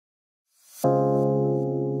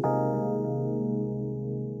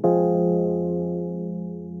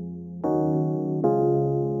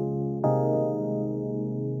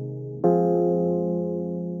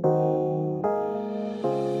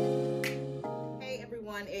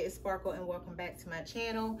everyone, it is Sparkle and welcome back to my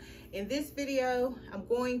channel. In this video, I'm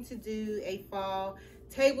going to do a fall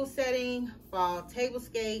table setting, fall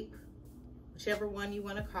tablescape, whichever one you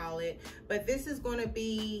want to call it. But this is going to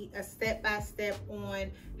be a step-by-step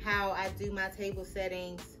on how I do my table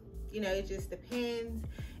settings. You know, it just depends.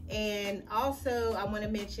 And also I want to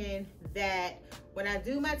mention that when I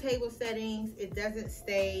do my table settings, it doesn't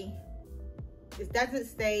stay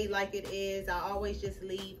like it is. I always just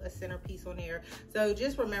leave a centerpiece on there. So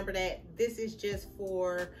just remember that this is just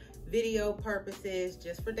for video purposes,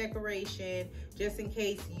 just for decoration, just in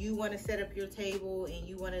case you want to set up your table and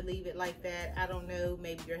you want to leave it like that. I don't know,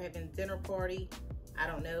 maybe you're having a dinner party. I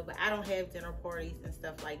don't know, but I don't have dinner parties and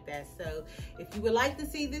stuff like that. So if you would like to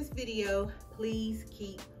see this video, please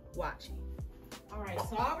keep watching. All right,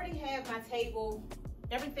 so I already have my table,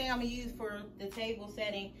 everything I'm gonna use for the table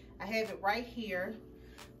setting. I have it right here.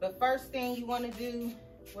 But first thing you want to do,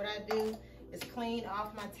 what I do is clean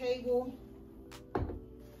off my table.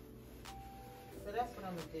 So that's what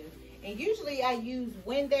I'm gonna do. And usually I use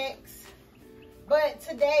Windex, but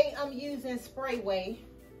today I'm using Sprayway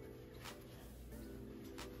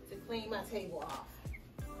to clean my table off.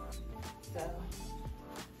 So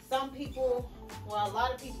some people, well, a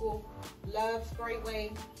lot of people love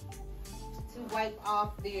Sprayway to wipe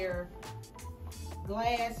off their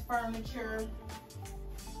glass furniture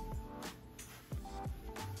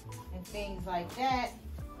and things like that.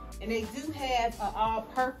 And they do have an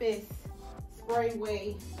all-purpose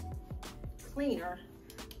Sprayway cleaner,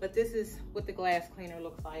 but this is what the glass cleaner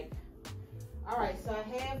looks like. All right, so I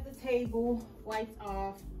have the table wiped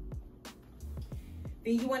off.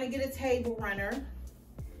 Then you want to get a table runner.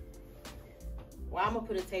 Well, I'm gonna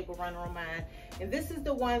put a table runner on mine, and this is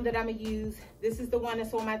the one that I'm gonna use. This is the one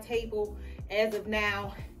that's on my table as of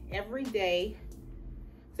now every day.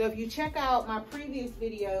 So if you check out my previous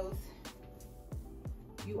videos,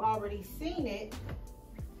 you already seen it.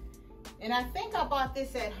 And I think I bought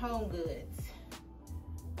this at Home Goods.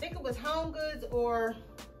 I think it was Home Goods or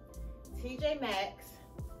TJ Maxx.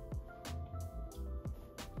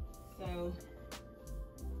 So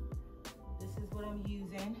this is what I'm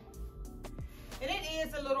using. And it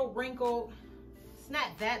is a little wrinkled. It's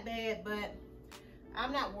not that bad, but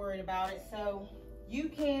I'm not worried about it. So you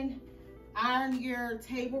can iron your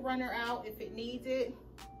table runner out if it needs it.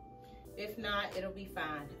 If not, it'll be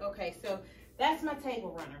fine. Okay, so that's my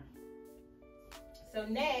table runner. So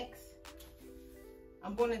next,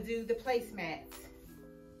 I'm gonna do the placemats.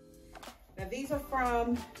 Now these are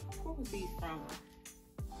from, what was these from?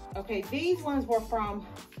 Okay, these ones were from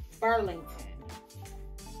Burlington.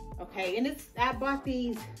 Okay, and I bought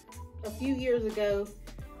these a few years ago.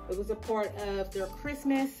 It was a part of their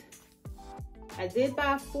Christmas. I did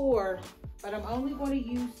buy 4, but I'm only going to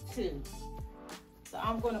use 2. So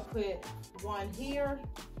I'm going to put one here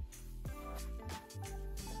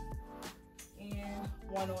and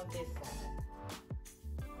one on this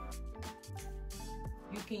side.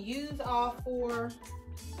 You can use all 4,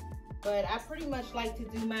 but I pretty much like to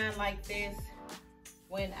do mine like this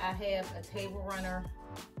when I have a table runner.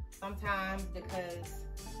 Sometimes because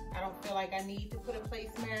I don't feel like I need to put a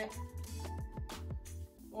placemat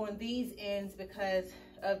on these ends because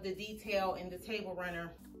of the detail in the table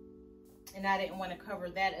runner, and I didn't want to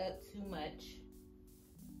cover that up too much.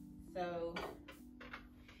 So,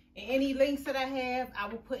 and any links that I have, I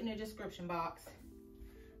will put in the description box.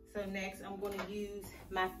 So next, I'm going to use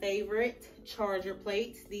my favorite charger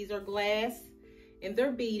plates. These are glass and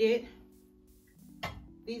they're beaded.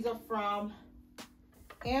 These are from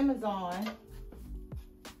Amazon.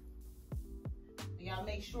 Y'all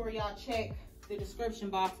make sure y'all check the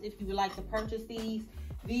description box if you would like to purchase these.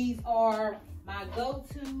 These are my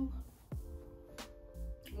go-to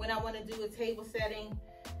when I want to do a table setting.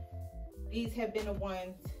 These have been the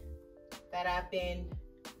ones that I've been,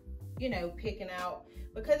 you know, picking out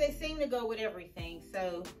because they seem to go with everything.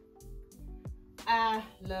 So I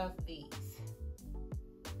love these.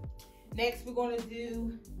 Next, we're going to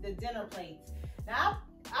do the dinner plates. Now,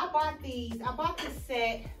 I bought these. I bought this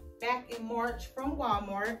set back in March from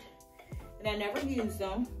Walmart, and I never used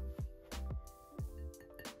them.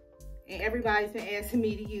 And everybody's been asking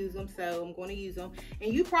me to use them, so I'm going to use them.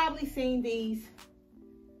 And you probably seen these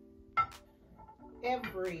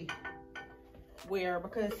everywhere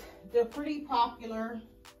because they're pretty popular.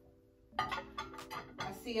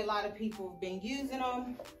 I see a lot of people have been using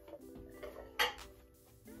them.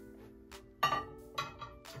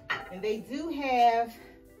 And they do have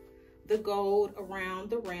the gold around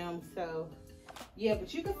the rim. So yeah,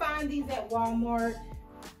 but you can find these at Walmart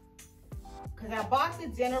because I bought the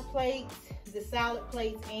dinner plates, the salad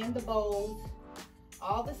plates, and the bowls,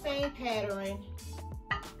 all the same pattern.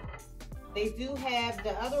 They do have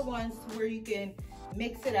the other ones where you can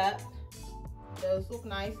mix it up. Those look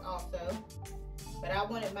nice also. But I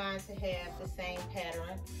wanted mine to have the same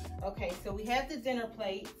pattern. Okay, so we have the dinner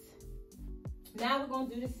plates. Now we're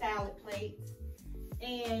gonna do the salad plates.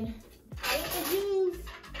 And I can use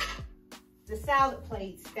the salad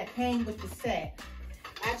plates that came with the set.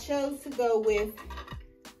 I chose to go with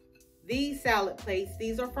these salad plates.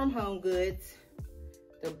 These are from Home Goods.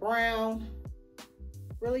 The brown,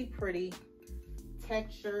 really pretty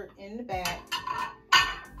texture in the back.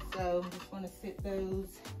 So I'm just gonna sit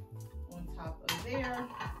those on top of there.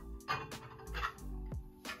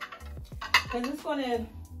 Because it's gonna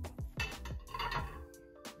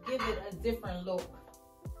give it a different look.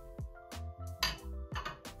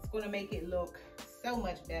 It's gonna make it look so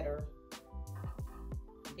much better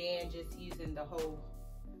than just using the whole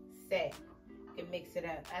set. You can mix it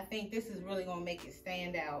up. I think this is really gonna make it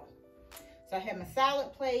stand out. So I have my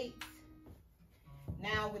salad plates.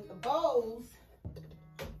 Now with the bowls,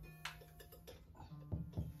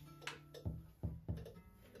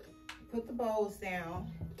 put the bowls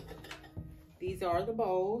down. These are the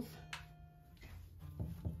bowls.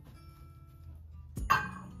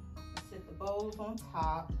 Set the bowls on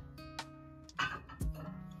top.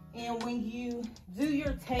 And when you do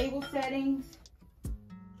your table settings,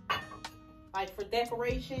 like for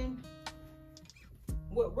decoration,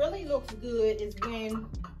 what really looks good is when,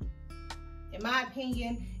 in my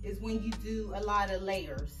opinion, is when you do a lot of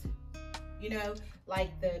layers. You know,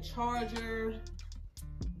 like the charger,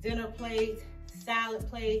 dinner plates, salad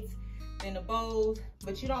plates, and the bowls.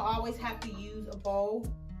 But you don't always have to use a bowl.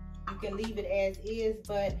 You can leave it as is,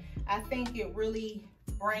 but I think it really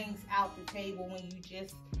brings out the table when you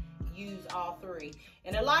just use all three.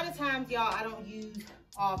 And a lot of times, y'all, I don't use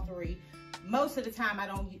all three. Most of the time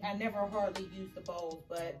I never hardly use the bowls,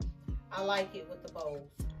 but I like it with the bowls.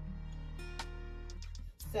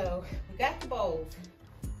 So we got the bowls.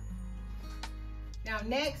 Now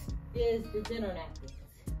next is the dinner napkins.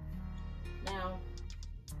 Now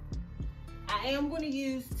I am going to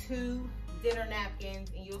use 2 dinner napkins,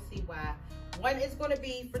 and you'll see why. One is going to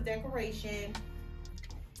be for decoration,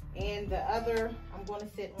 and the other I'm going to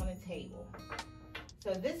sit on a table.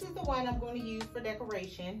 So this is the one I'm going to use for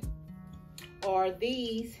decoration. Are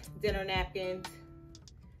these dinner napkins.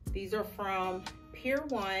 These are from Pier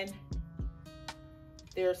 1.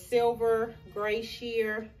 They're silver, gray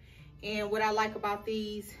sheer. And what I like about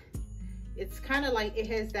these, it's kind of like it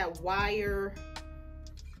has that wire.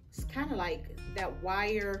 It's kind of like that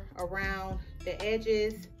wire around the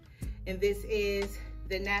edges. And this is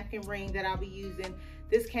the napkin ring that I'll be using.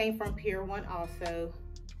 This came from Pier 1 also.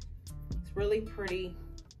 It's really pretty.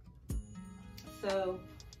 So,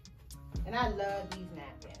 and I love these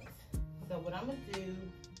napkins. So what I'm gonna do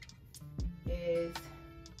is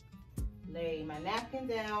lay my napkin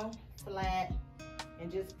down flat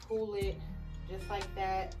and just pull it just like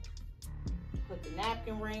that. Put the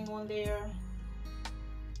napkin ring on there.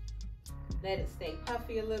 Let it stay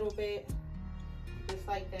puffy a little bit, just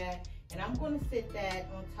like that. And I'm gonna sit that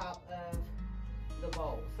on top of the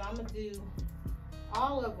bowl. So I'm gonna do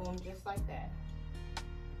all of them just like that.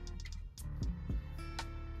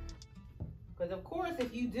 Because of course,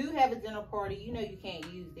 if you do have a dinner party, you know you can't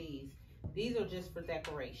use these. These are just for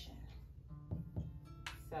decoration.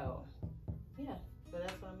 So, yeah, so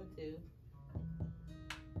that's what I'm gonna do.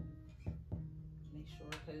 Make sure,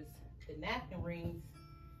 because the napkin rings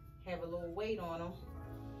have a little weight on them.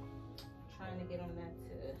 I'm trying to get on that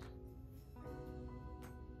to,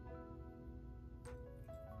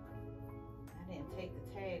 I didn't take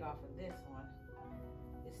the tag off of this one.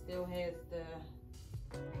 It still has the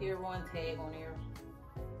Pier 1 tag on there,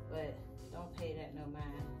 but don't pay that no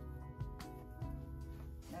mind.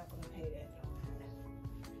 Not gonna pay that no mind.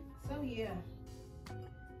 So yeah,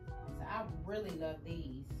 so I really love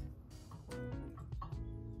these.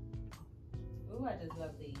 Ooh, I just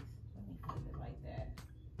love these. Let me flip it like that.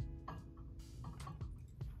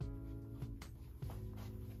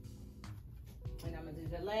 And I'm gonna do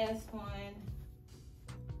the last one.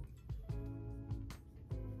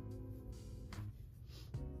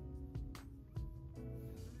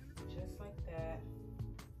 Just like that.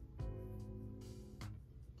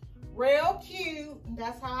 Real cute.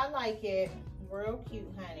 That's how I like it. Real cute,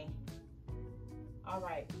 honey. All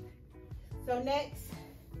right. So next,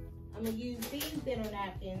 I'm gonna use these dinner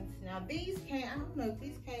napkins. Now these came, I don't know if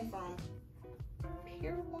these came from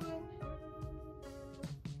Pier 1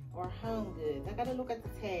 or Home Goods. I gotta look at the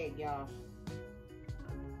tag, y'all.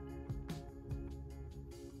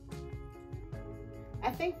 I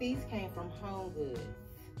think these came from Home Goods.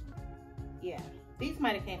 Yeah, these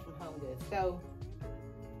might have came from Home Goods. So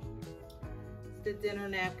the dinner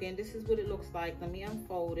napkin. This is what it looks like. Let me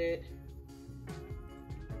unfold it.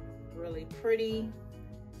 Really pretty.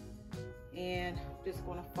 And I'm just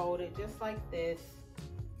gonna fold it just like this.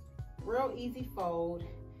 Real easy fold.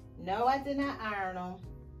 No, I did not iron them,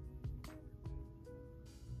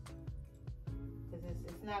 because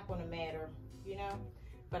it's not gonna matter, you know?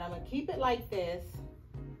 But I'm gonna keep it like this.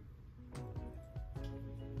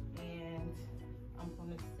 And I'm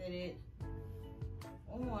gonna sit it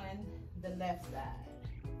on the left side.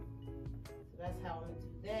 So that's how I'm gonna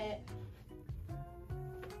do that.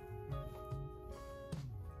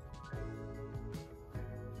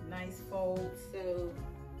 Nice fold, so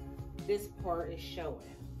this part is showing.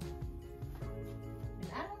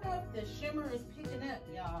 And I don't know if the shimmer is picking up,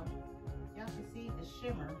 y'all. Y'all can see the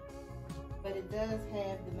shimmer, but it does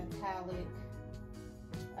have the metallic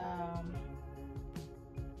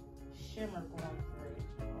shimmer going through.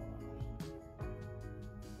 I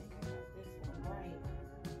think I got this one right.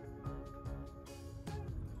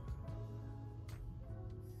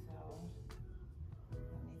 So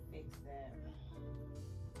let me fix that.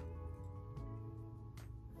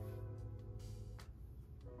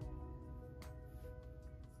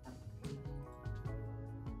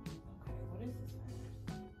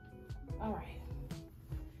 All right,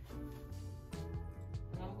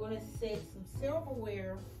 I'm going to set some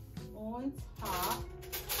silverware on top.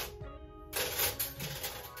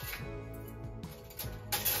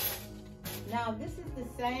 Now this is the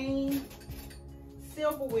same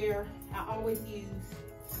silverware I always use.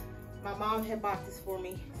 My mom had bought this for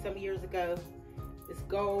me some years ago. It's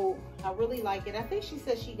gold. I really like it. I think she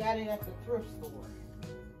said she got it at the thrift store.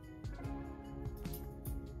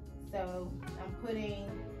 So I'm putting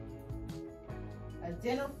a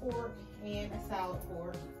dinner fork and a salad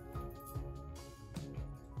fork.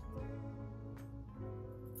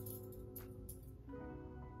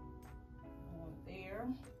 On there.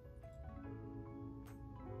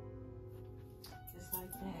 Just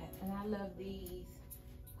like that. And I love these.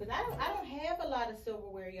 Because I don't have a lot of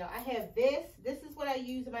silverware, y'all. I have this. This is what I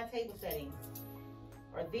use in my table settings.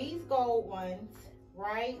 Or these gold ones,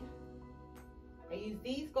 right? I use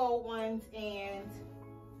these gold ones, and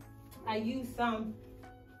I use some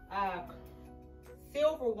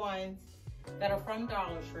silver ones that are from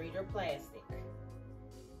Dollar Tree. They're plastic.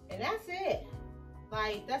 And that's it.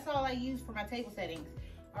 Like, that's all I use for my table settings.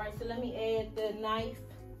 All right, so let me add the knife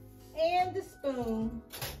and the spoon.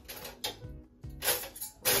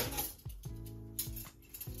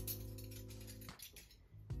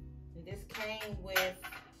 And this came with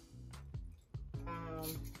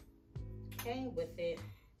it.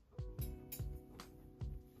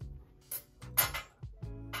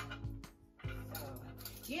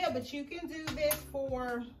 Yeah, but you can do this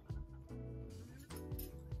for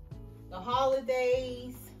the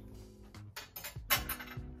holidays,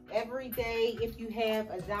 every day. If you have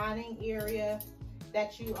a dining area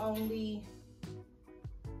that you only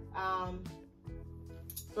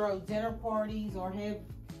throw dinner parties or have,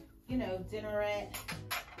 you know, dinner at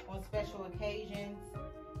on special occasions,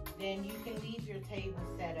 then you can leave your table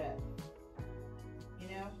set up, you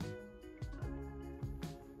know?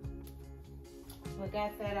 So I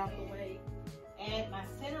got that out the way. And my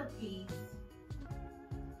centerpiece,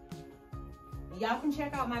 y'all can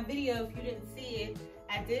check out my video if you didn't see it.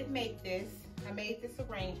 I did make this. I made this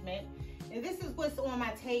arrangement. And this is what's on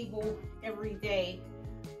my table every day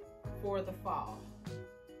for the fall.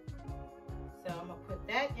 So I'm gonna put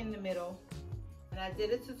that in the middle. And I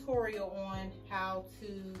did a tutorial on how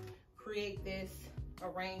to create this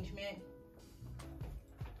arrangement.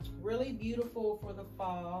 Really beautiful for the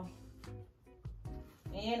fall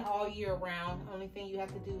and all year round. Only thing you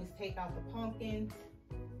have to do is take out the pumpkins.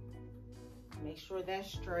 Make sure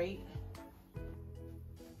that's straight.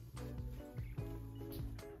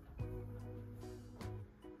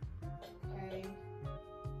 Okay.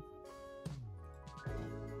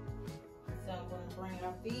 So I'm going to bring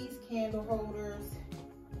out these candle holders.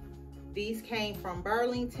 These came from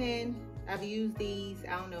Burlington. I've used these,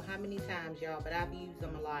 I don't know how many times, y'all, but I've used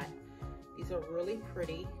them a lot. These are really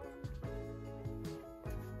pretty.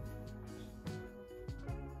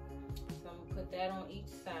 So I'm gonna put that on each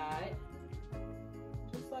side,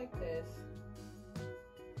 just like this.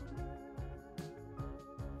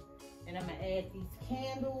 And I'm gonna add these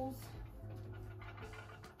candles.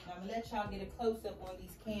 I'm gonna let y'all get a close-up on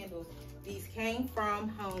these candles. These came from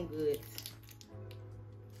Home Goods.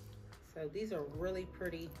 So these are really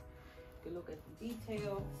pretty. You can look at the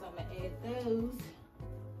detail. So I'm gonna add those.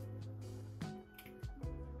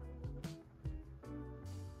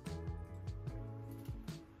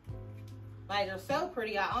 Like, they're so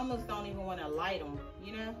pretty, I almost don't even want to light them,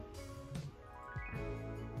 you know?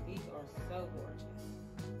 These are so gorgeous.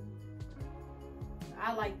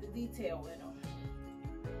 I like the detail in them.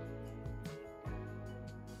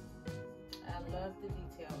 I love the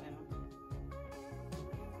detail in them.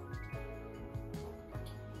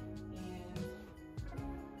 And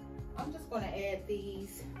I'm just going to add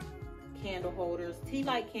these candle holders, tea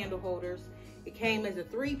light candle holders. It came as a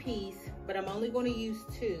 3-piece, but I'm only going to use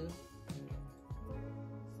 2.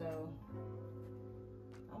 So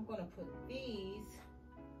I'm going to put these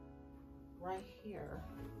right here.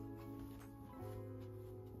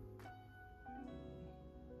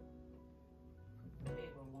 Put the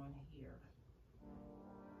bigger one here.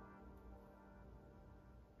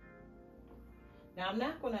 Now I'm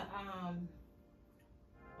not going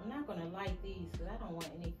to light these because I don't want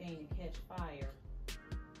anything to catch fire.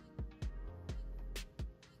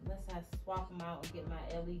 Unless I swap them out and get my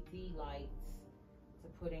LED lights to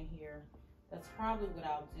put in here. That's probably what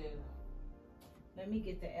I'll do. Let me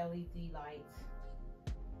get the LED lights.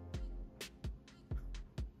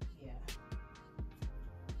 Yeah.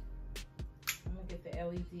 I'm gonna get the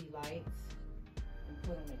LED lights and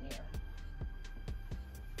put them in there.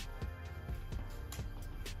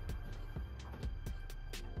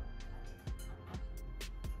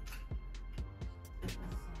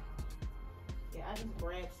 I just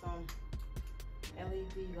grabbed some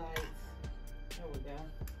LED lights. There we go.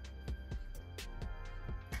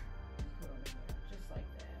 Put them in there, just like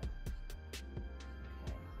that.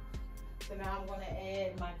 Okay. So now I'm going to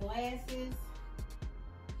add my glasses.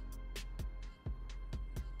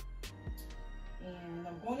 And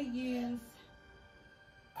I'm going to use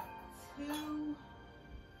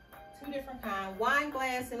two different kinds, wine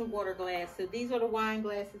glass and a water glass. So these are the wine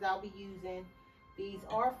glasses I'll be using. These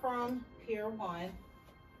are from Pier 1.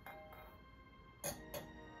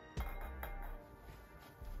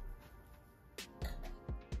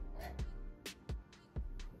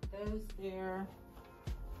 Put those there.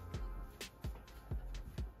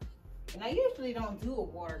 And I usually don't do a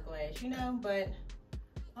water glass, you know, but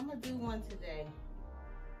I'm gonna do one today.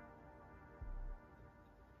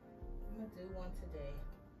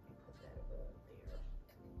 Put that above there.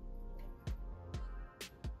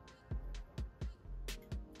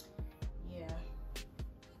 Yeah,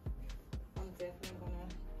 I'm definitely gonna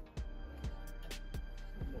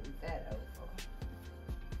move that over.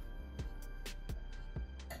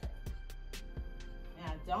 Now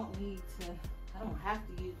I don't have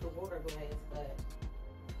to use the water glass, but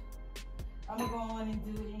I'm gonna go on and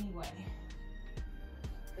do it anyway.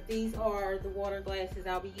 But these are the water glasses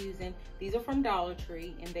I'll be using. These are from Dollar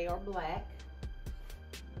Tree and they are black.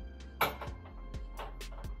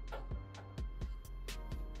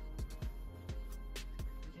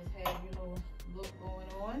 Look going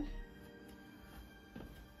on.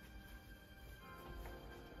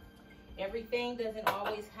 Everything doesn't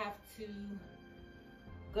always have to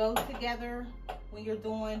go together when you're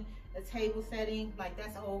doing a table setting. Like,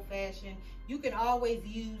 that's old fashioned. You can always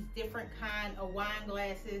use different kind of wine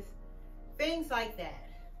glasses, things like that.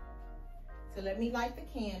 So let me light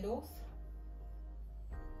the candles.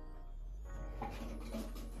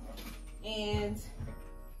 And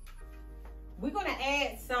we're gonna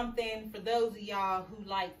add something for those of y'all who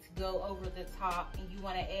like to go over the top and you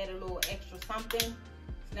wanna add a little extra something.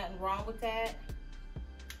 There's nothing wrong with that.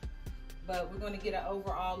 But we're gonna get an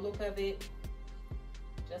overall look of it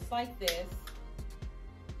just like this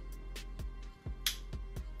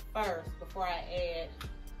first before I add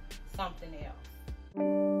something else.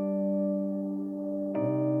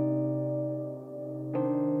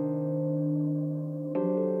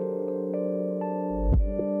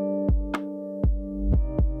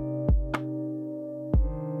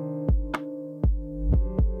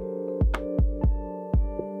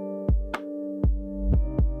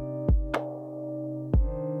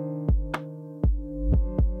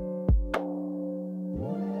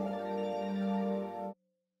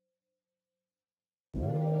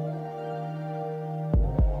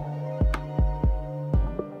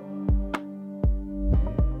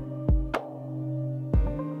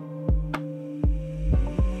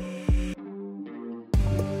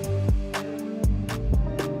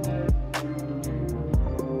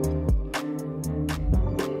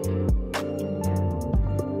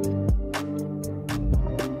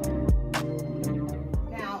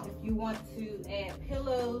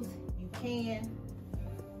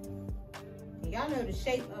 Y'all know the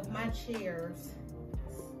shape of my chairs.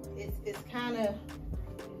 It's kind of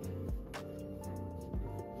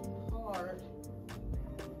hard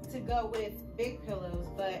to go with big pillows,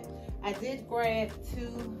 but I did grab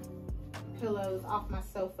 2 pillows off my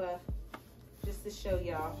sofa just to show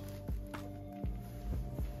y'all.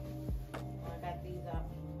 I got these up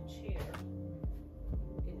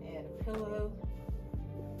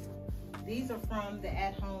These are from the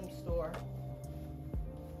at-home store.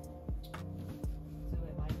 Do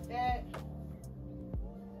it like that.